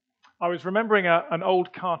I was remembering an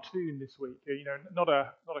old cartoon this week. Not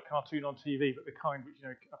a cartoon on TV, but the kind which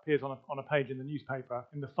appears on a page in the newspaper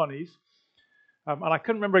in the funnies. And I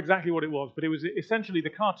couldn't remember exactly what it was, but it was essentially the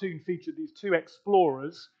cartoon featured these two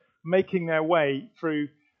explorers making their way through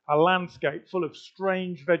a landscape full of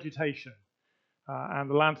strange vegetation. And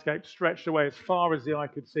the landscape stretched away as far as the eye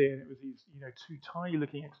could see, and it was these, two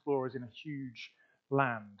tiny-looking explorers in a huge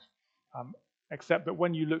land. Um, except that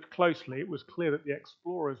when you looked closely, it was clear that the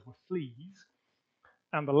explorers were fleas,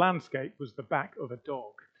 and the landscape was the back of a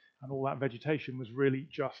dog, and all that vegetation was really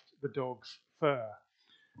just the dog's fur.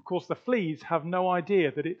 Of course, the fleas have no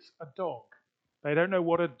idea that it's a dog. They don't know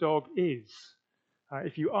what a dog is.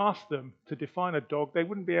 If you ask them to define a dog, they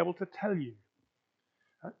wouldn't be able to tell you.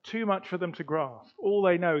 Too much for them to grasp. All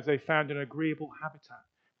they know is they found an agreeable habitat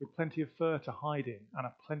with plenty of fur to hide in and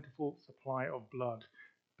a plentiful supply of blood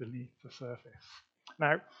beneath the surface.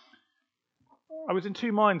 Now, I was in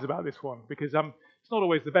two minds about this one because it's not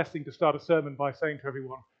always the best thing to start a sermon by saying to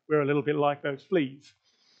everyone, we're a little bit like those fleas.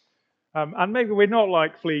 And maybe we're not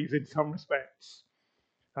like fleas in some respects.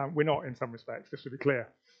 We're not in some respects, just to be clear.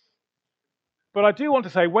 But I do want to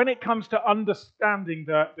say, when it comes to understanding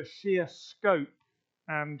the sheer scope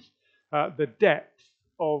and the depth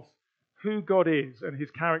of who God is and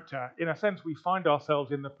his character, in a sense, we find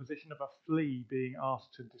ourselves in the position of a flea being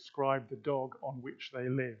asked to describe the dog on which they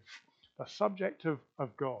live. The subject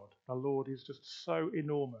of God, the Lord, is just so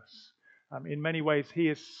enormous. In many ways, he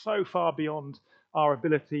is so far beyond our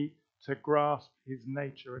ability to grasp his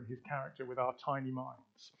nature and his character with our tiny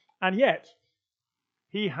minds. And yet,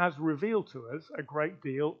 he has revealed to us a great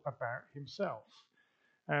deal about himself.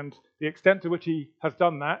 And the extent to which he has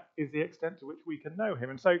done that is the extent to which we can know him.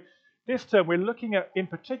 And so this term we're looking at in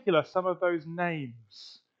particular some of those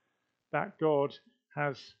names that God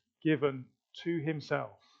has given to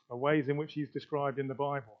himself, the ways in which he's described in the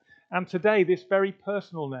Bible. And today this very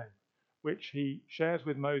personal name which he shares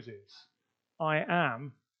with Moses, I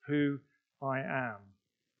am who I am.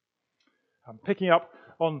 I'm picking up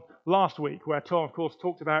on last week where Tom, of course,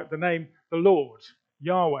 talked about the name the Lord,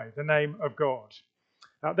 Yahweh, the name of God.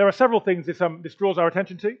 There are several things this draws our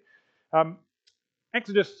attention to.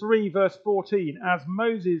 Exodus 3, verse 14, as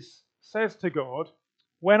Moses says to God,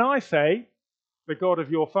 when I say, the God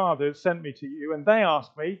of your fathers sent me to you, and they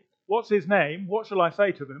ask me, what's his name? What shall I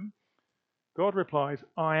say to them? God replies,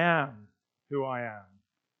 I am who I am.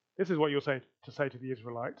 This is what you'll say to the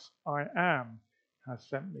Israelites. I am has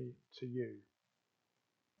sent me to you.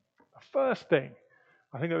 The first thing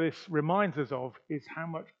I think that this reminds us of is how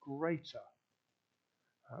much greater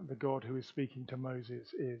the God who is speaking to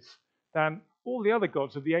Moses is than all the other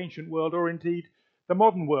gods of the ancient world, or indeed the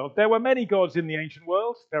modern world. There were many gods in the ancient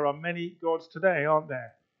world. There are many gods today, aren't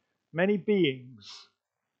there? Many beings,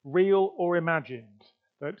 real or imagined,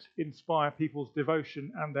 that inspire people's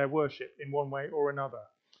devotion and their worship in one way or another.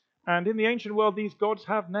 And in the ancient world, these gods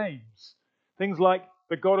have names. Things like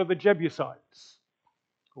the god of the Jebusites,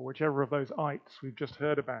 or whichever of those ites we've just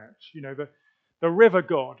heard about. The river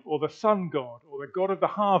god, or the sun god, or the god of the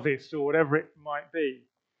harvest, or whatever it might be.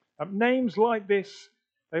 Names like this,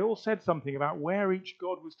 they all said something about where each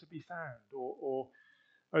god was to be found, or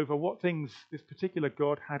over what things this particular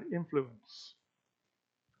god had influence.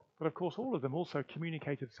 But of course, all of them also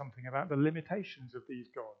communicated something about the limitations of these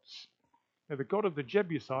gods. The god of the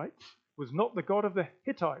Jebusites was not the god of the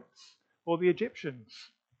Hittites or the Egyptians.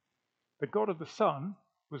 The god of the sun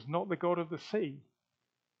was not the god of the sea.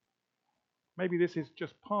 Maybe this is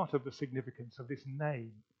just part of the significance of this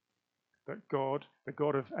name that God, the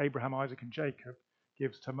God of Abraham, Isaac, and Jacob,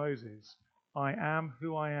 gives to Moses. I am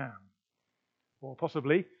who I am. Or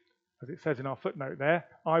possibly, as it says in our footnote there,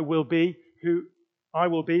 I will be who I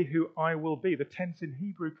will be. The tense in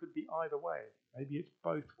Hebrew could be either way. Maybe it's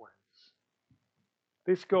both ways.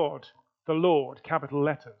 This God, the Lord, capital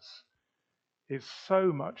letters, is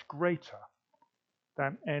so much greater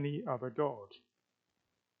than any other God.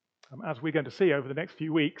 As we're going to see over the next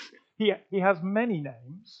few weeks, he has many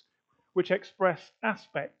names which express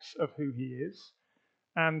aspects of who he is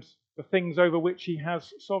and the things over which he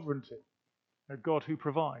has sovereignty. God who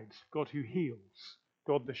provides, God who heals,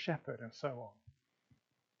 God the shepherd, and so on.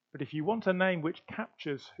 But if you want a name which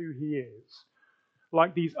captures who he is,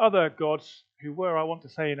 like these other gods who were, I want to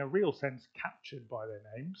say in a real sense, captured by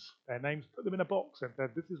their names put them in a box and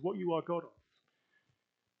said, this is what you are God of.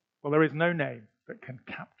 Well, there is no name that can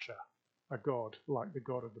capture a God like the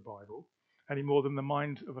God of the Bible, any more than the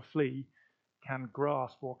mind of a flea can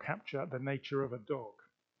grasp or capture the nature of a dog.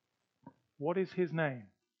 What is his name?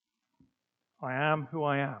 I am who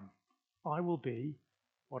I am. I will be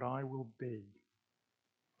what I will be.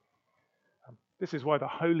 This is why the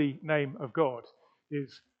holy name of God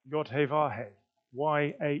is Yod-Heh-Vah-Heh,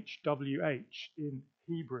 YHWH in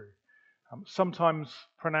Hebrew, sometimes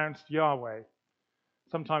pronounced Yahweh,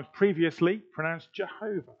 sometimes previously pronounced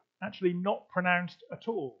Jehovah, actually not pronounced at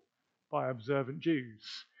all by observant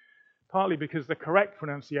Jews, partly because the correct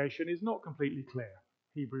pronunciation is not completely clear,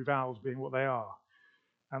 Hebrew vowels being what they are,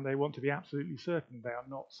 and they want to be absolutely certain they are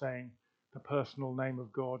not saying the personal name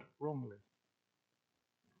of God wrongly.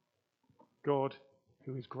 God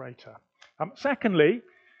who is greater. Secondly,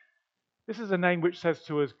 this is a name which says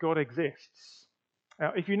to us God exists.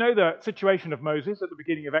 Now, if you know the situation of Moses at the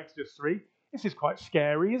beginning of Exodus 3, this is quite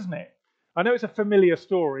scary, isn't it? I know it's a familiar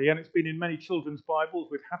story and it's been in many children's Bibles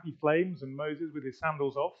with happy flames and Moses with his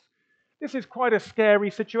sandals off. This is quite a scary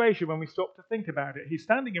situation when we stop to think about it. He's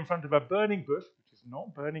standing in front of a burning bush, which is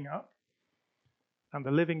not burning up, and the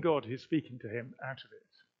living God is speaking to him out of it.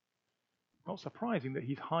 Not surprising that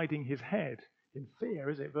he's hiding his head in fear,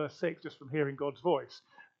 is it? Verse 6, just from hearing God's voice.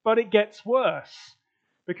 But it gets worse,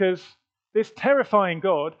 because this terrifying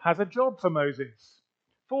God has a job for Moses.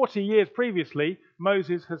 40 years previously,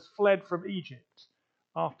 Moses has fled from Egypt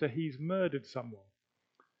after he's murdered someone,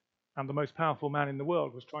 and the most powerful man in the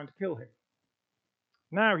world was trying to kill him.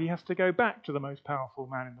 Now he has to go back to the most powerful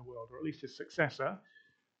man in the world, or at least his successor,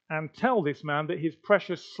 and tell this man that his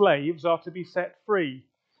precious slaves are to be set free.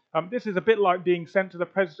 This is a bit like being sent to the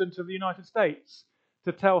President of the United States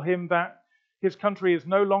to tell him that his country is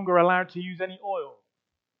no longer allowed to use any oil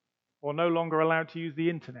or no longer allowed to use the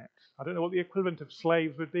internet. I don't know what the equivalent of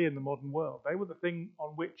slaves would be in the modern world. They were the thing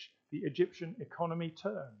on which the Egyptian economy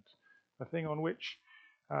turned, the thing on which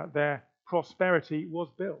their prosperity was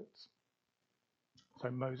built.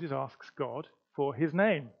 So Moses asks God for his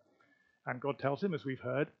name. And God tells him, as we've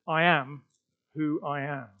heard, I am who I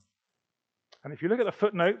am. And if you look at the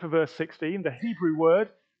footnote for verse 16, the Hebrew word,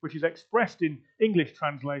 which is expressed in English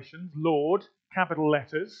translations, Lord, capital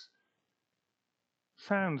letters,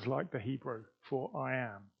 sounds like the Hebrew for I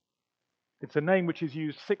am. It's a name which is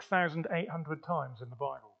used 6,800 times in the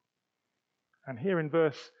Bible. And here in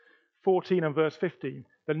verse 14 and verse 15,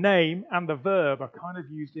 the name and the verb are kind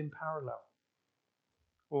of used in parallel,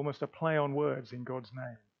 almost a play on words in God's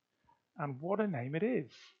name. And what a name it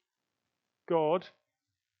is. God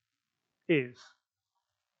is.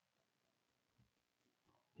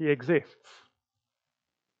 He exists.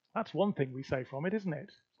 That's one thing we say from it, isn't it?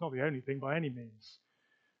 It's not the only thing by any means.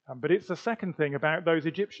 But it's the second thing about those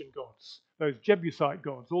Egyptian gods, those Jebusite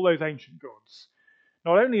gods, all those ancient gods.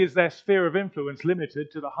 Not only is their sphere of influence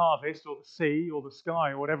limited to the harvest or the sea or the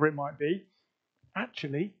sky or whatever it might be,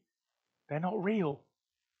 actually, they're not real.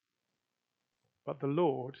 But the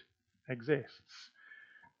Lord exists.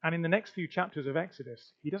 And in the next few chapters of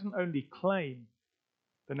Exodus, he doesn't only claim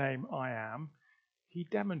the name I am, he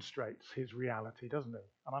demonstrates his reality, doesn't he?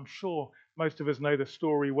 And I'm sure most of us know the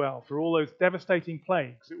story well. Through all those devastating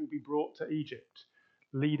plagues that will be brought to Egypt,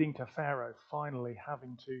 leading to Pharaoh finally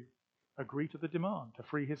having to agree to the demand to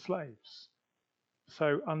free his slaves.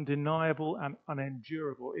 So undeniable and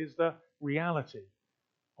unendurable is the reality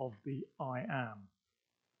of the I am.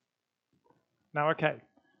 Now, okay, are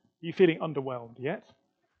you feeling underwhelmed yet?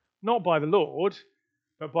 Not by the Lord,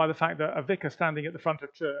 but by the fact that a vicar standing at the front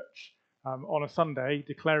of church on a Sunday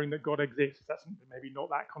declaring that God exists. That's maybe not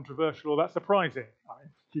that controversial or that surprising.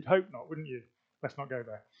 You'd hope not, wouldn't you? Let's not go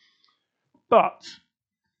there. But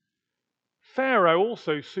Pharaoh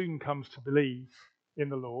also soon comes to believe in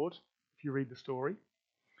the Lord, if you read the story.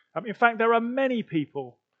 In fact, there are many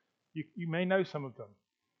people, you may know some of them,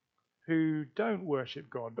 who don't worship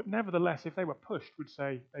God, but nevertheless, if they were pushed, would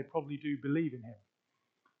say they probably do believe in him.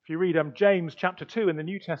 If you read James chapter 2 in the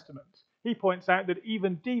New Testament, he points out that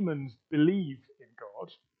even demons believe in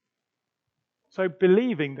God. So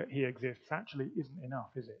believing that he exists actually isn't enough,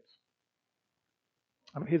 is it?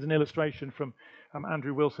 Here's an illustration from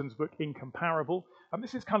Andrew Wilson's book, Incomparable.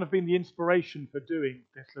 This has kind of been the inspiration for doing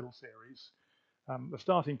this little series, the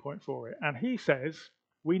starting point for it. And he says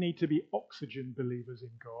we need to be oxygen believers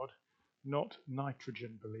in God, not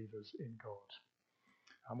nitrogen believers in God.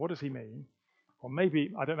 And what does he mean? Or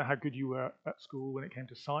maybe, I don't know how good you were at school when it came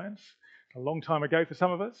to science, a long time ago for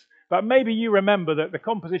some of us, but maybe you remember that the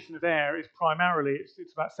composition of air is primarily,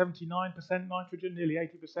 it's about 79% nitrogen, nearly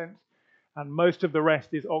 80%, and most of the rest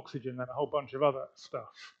is oxygen and a whole bunch of other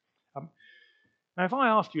stuff. Now, if I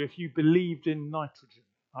asked you if you believed in nitrogen,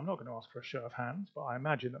 I'm not going to ask for a show of hands, but I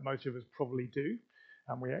imagine that most of us probably do,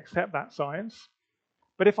 and we accept that science.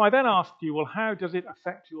 But if I then asked you, well, how does it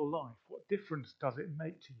affect your life? What difference does it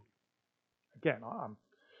make to you? Again,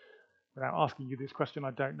 without asking you this question,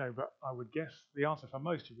 I don't know, but I would guess the answer for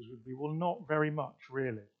most of us would be, well, not very much,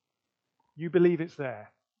 really. You believe it's there.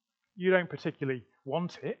 You don't particularly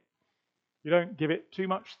want it. You don't give it too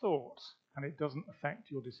much thought, and it doesn't affect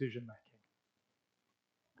your decision making.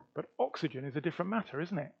 But oxygen is a different matter,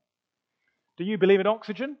 isn't it? Do you believe in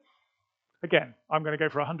oxygen? Again, I'm going to go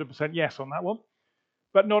for 100% yes on that one.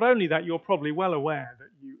 But not only that, you're probably well aware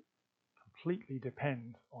that you completely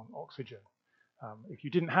depend on oxygen. If you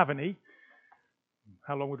didn't have any,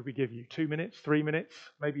 how long would we give you? 2 minutes, 3 minutes,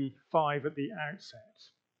 maybe 5 at the outset.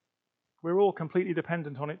 We're all completely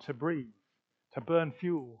dependent on it to breathe, to burn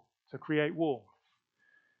fuel, to create warmth.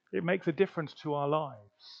 It makes a difference to our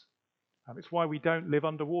lives. It's why we don't live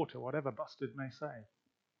underwater, whatever Busted may say.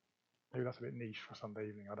 Maybe that's a bit niche for a Sunday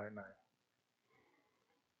evening, I don't know.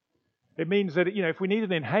 It means that, if we need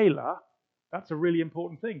an inhaler, that's a really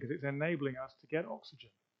important thing because it's enabling us to get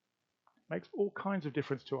oxygen. It makes all kinds of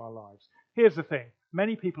difference to our lives. Here's the thing.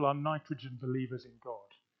 Many people are nitrogen believers in God.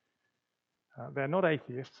 They're not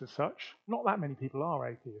atheists as such. Not that many people are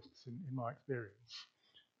atheists in my experience.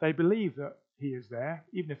 They believe that he is there,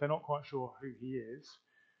 even if they're not quite sure who he is.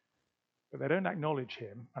 But they don't acknowledge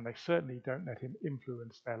him, and they certainly don't let him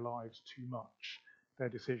influence their lives too much, their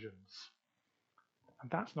decisions.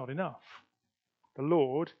 And that's not enough. The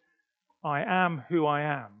Lord, I am who I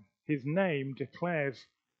am. His name declares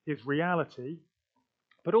his reality,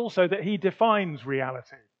 but also that he defines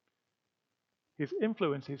reality. His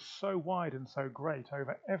influence is so wide and so great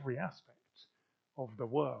over every aspect of the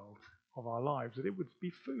world, of our lives, that it would be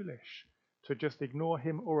foolish to just ignore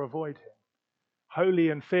him or avoid him. Holy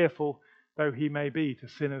and fearful though he may be to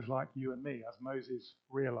sinners like you and me, as Moses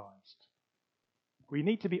realized. We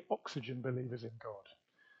need to be oxygen believers in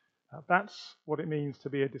God. That's what it means to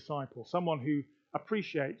be a disciple, someone who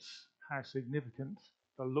appreciates how significant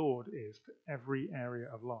the Lord is to every area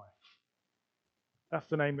of life. That's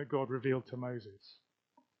the name that God revealed to Moses.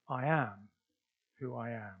 I am who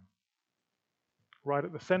I am. Right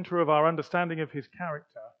at the center of our understanding of his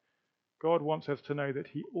character, God wants us to know that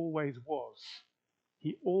he always was,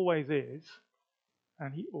 he always is,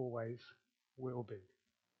 and he always will be.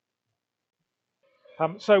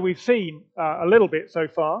 So we've seen a little bit so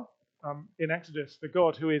far in Exodus, the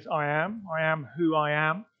God who is I am who I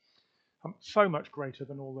am, so much greater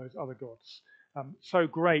than all those other gods, so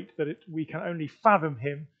great that we can only fathom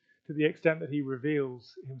him to the extent that he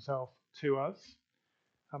reveals himself to us.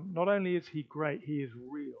 Not only is he great, he is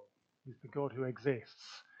real. He's the God who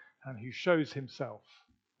exists and who shows himself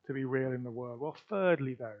to be real in the world. Well,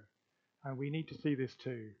 thirdly, though, and we need to see this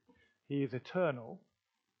too, he is eternal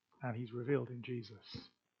and he's revealed in Jesus.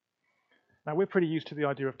 Now, we're pretty used to the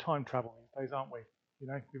idea of time travel these days, aren't we?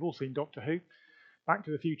 We've all seen Doctor Who, Back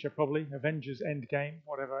to the Future probably, Avengers Endgame,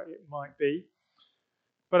 whatever it might be.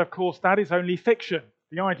 But of course, that is only fiction.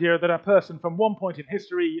 The idea that a person from one point in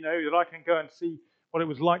history, that I can go and see what it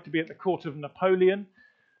was like to be at the court of Napoleon,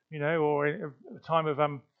 or at the time of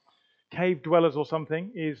cave dwellers or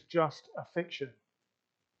something, is just a fiction.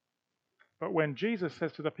 But when Jesus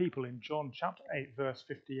says to the people in John chapter 8, verse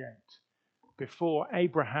 58, before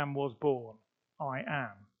Abraham was born, I am.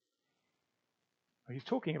 He's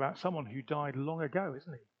talking about someone who died long ago,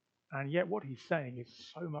 isn't he? And yet what he's saying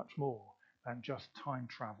is so much more than just time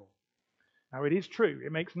travel. Now, it is true.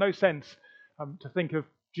 It makes no sense to think of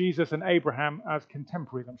Jesus and Abraham as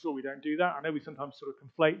contemporaries. I'm sure we don't do that. I know we sometimes sort of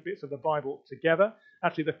conflate bits of the Bible together.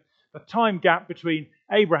 Actually, the time gap between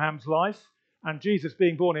Abraham's life and Jesus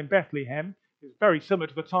being born in Bethlehem is very similar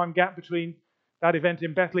to the time gap between that event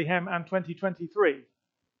in Bethlehem and 2023.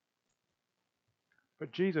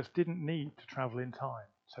 But Jesus didn't need to travel in time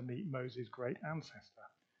to meet Moses' great ancestor,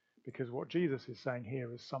 because what Jesus is saying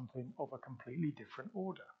here is something of a completely different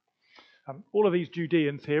order. All of these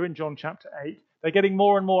Judeans here in John chapter 8, they're getting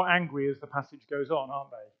more and more angry as the passage goes on, aren't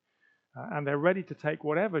they? And they're ready to take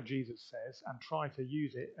whatever Jesus says and try to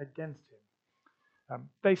use it against him.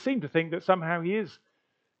 They seem to think that somehow he is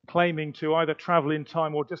claiming to either travel in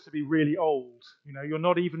time or just to be really old. You're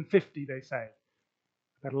not even 50, they say,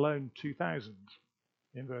 let alone 2000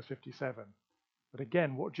 in verse 57. But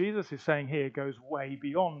again, what Jesus is saying here goes way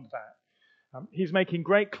beyond that. He's making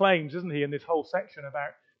great claims, isn't he, in this whole section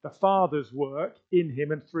about the Father's work in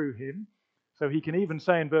him and through him. So he can even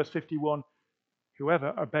say in verse 51,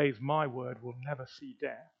 whoever obeys my word will never see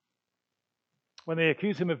death. When they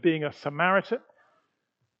accuse him of being a Samaritan,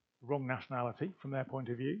 wrong nationality from their point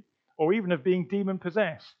of view, or even of being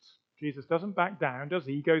demon-possessed, Jesus doesn't back down, does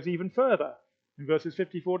he? He goes even further in verses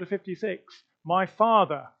 54 to 56. My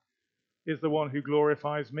Father is the one who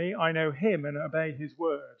glorifies me. I know him and obey his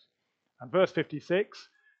word. And verse 56,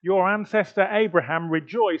 your ancestor Abraham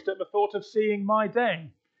rejoiced at the thought of seeing my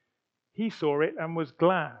day. He saw it and was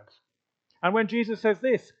glad. And when Jesus says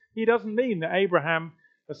this, he doesn't mean that Abraham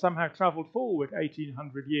has somehow travelled forward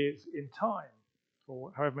 1800 years in time,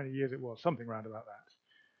 or however many years it was, something round about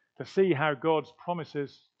that, to see how God's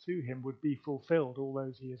promises to him would be fulfilled all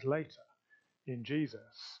those years later in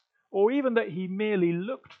Jesus, or even that he merely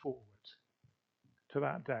looked forward to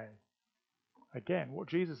that day. Again, what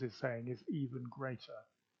Jesus is saying is even greater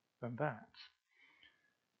than that.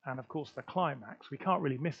 And of course, the climax, we can't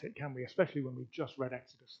really miss it, can we? Especially when we've just read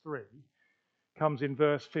Exodus 3, comes in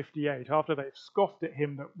verse 58, after they've scoffed at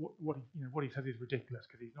him that what he says is ridiculous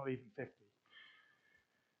because he's not even 50.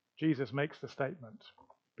 Jesus makes the statement,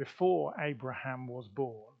 before Abraham was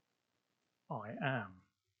born, I am.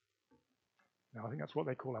 Now, I think that's what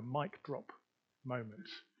they call a mic drop moment.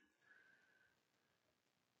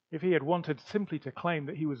 If he had wanted simply to claim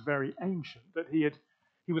that he was very ancient, that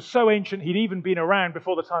he was so ancient he'd even been around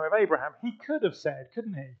before the time of Abraham, he could have said,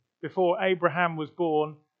 couldn't he? Before Abraham was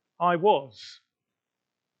born, I was.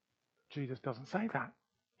 Jesus doesn't say that.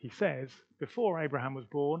 He says, before Abraham was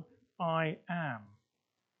born, I am.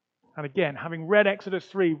 And again, having read Exodus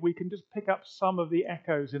 3, we can just pick up some of the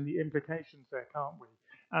echoes and the implications there, can't we?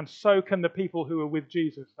 And so can the people who were with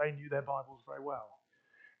Jesus. They knew their Bibles very well.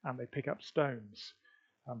 And they pick up stones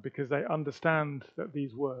because they understand that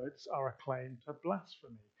these words are a claim to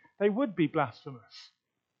blasphemy. They would be blasphemous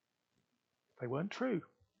if they weren't true.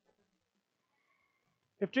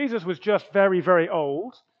 If Jesus was just very, very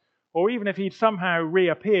old, or even if he'd somehow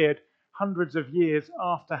reappeared hundreds of years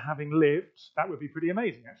after having lived, that would be pretty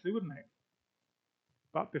amazing, actually, wouldn't it?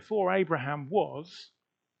 But before Abraham was,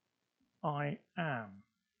 I am.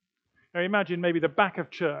 Now imagine maybe the back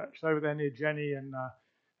of church over there near Jenny, and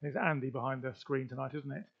there's Andy behind the screen tonight,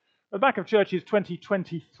 isn't it? The back of church is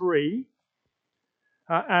 2023,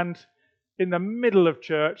 and in the middle of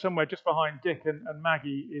church, somewhere just behind Dick and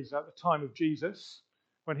Maggie, is at the time of Jesus,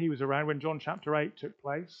 when he was around, when John chapter 8 took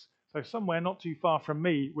place. So somewhere not too far from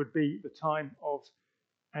me would be the time of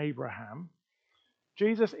Abraham.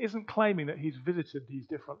 Jesus isn't claiming that he's visited these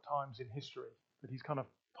different times in history, that he's kind of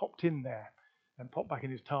popped in there and popped back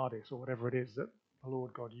in his TARDIS or whatever it is that the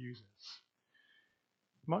Lord God uses.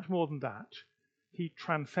 Much more than that, he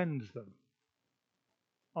transcends them.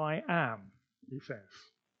 I am, he says.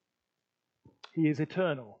 He is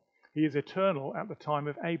eternal. He is eternal at the time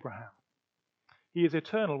of Abraham. He is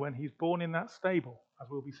eternal when he's born in that stable, as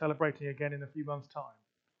we'll be celebrating again in a few months' time.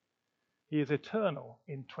 He is eternal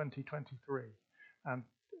in 2023. And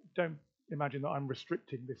don't imagine that I'm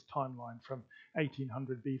restricting this timeline from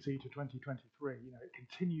 1800 BC to 2023. It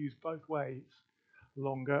continues both ways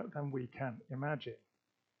longer than we can imagine.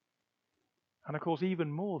 And of course,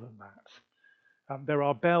 even more than that, there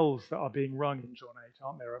are bells that are being rung in John 8,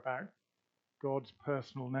 aren't there, about God's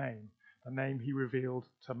personal name, the name he revealed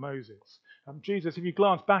to Moses. Jesus, if you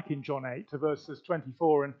glance back in John 8 to verses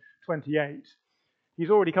 24 and 28, he's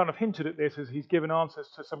already kind of hinted at this as he's given answers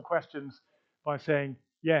to some questions by saying,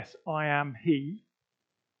 yes, I am he,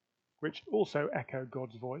 which also echoed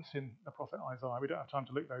God's voice in the prophet Isaiah. We don't have time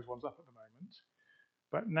to look those ones up at the moment.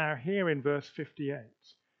 But now here in verse 58,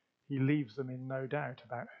 he leaves them in no doubt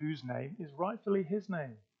about whose name is rightfully his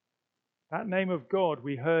name. That name of God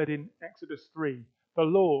we heard in Exodus 3, the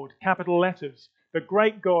Lord, capital letters, the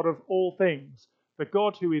great God of all things, the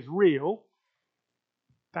God who is real,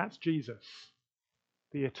 that's Jesus,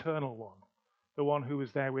 the eternal one, the one who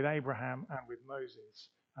was there with Abraham and with Moses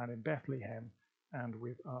and in Bethlehem and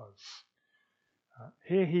with us.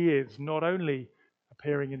 Here he is, not only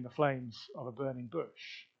appearing in the flames of a burning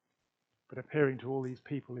bush, but appearing to all these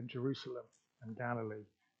people in Jerusalem and Galilee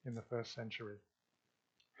in the first century.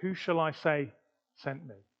 Who shall I say sent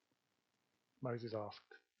me? Moses asked.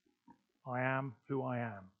 I am who I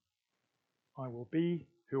am. I will be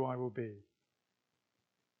who I will be.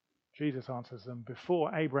 Jesus answers them,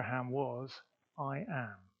 before Abraham was, I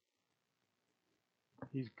am.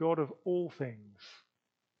 He's God of all things,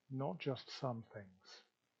 not just some things.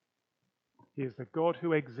 He is the God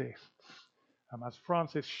who exists. As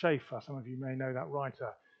Francis Schaeffer, some of you may know that writer,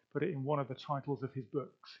 put it in one of the titles of his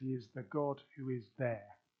books, he is the God who is there.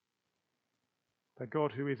 The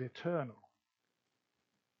God who is eternal.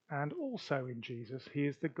 And also in Jesus, he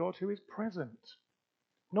is the God who is present.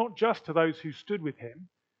 Not just to those who stood with him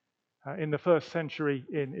in the first century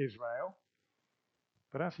in Israel,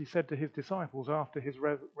 but as he said to his disciples after his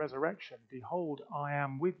resurrection, behold, I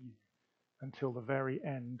am with you until the very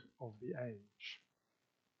end of the age.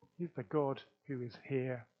 He's the God who is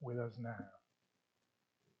here with us now.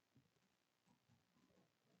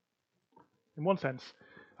 In one sense,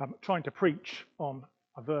 trying to preach on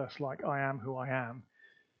a verse like I am who I am,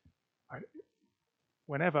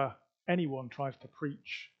 whenever anyone tries to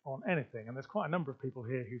preach on anything, and there's quite a number of people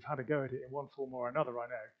here who've had a go at it in one form or another, I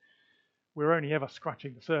know, we're only ever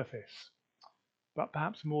scratching the surface. But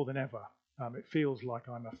perhaps more than ever, it feels like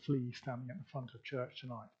I'm a flea standing at the front of church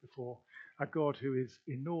tonight before a God who is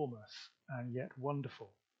enormous and yet wonderful.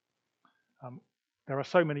 There are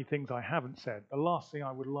so many things I haven't said. The last thing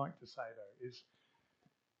I would like to say, though, is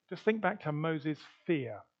just think back to Moses'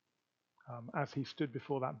 fear as he stood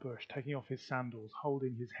before that bush, taking off his sandals,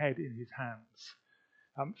 holding his head in his hands.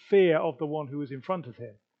 Fear of the one who was in front of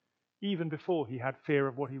him, even before he had fear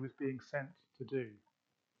of what he was being sent to do.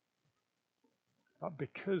 But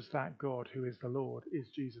because that God who is the Lord is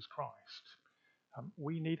Jesus Christ,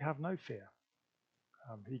 we need have no fear.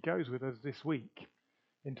 He goes with us this week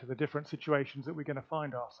into the different situations that we're going to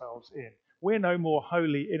find ourselves in. We're no more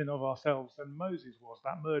holy in and of ourselves than Moses was,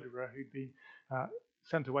 that murderer who'd been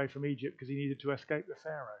sent away from Egypt because he needed to escape the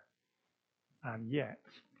Pharaoh. And yet,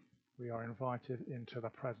 we are invited into the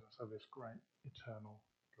presence of this great eternal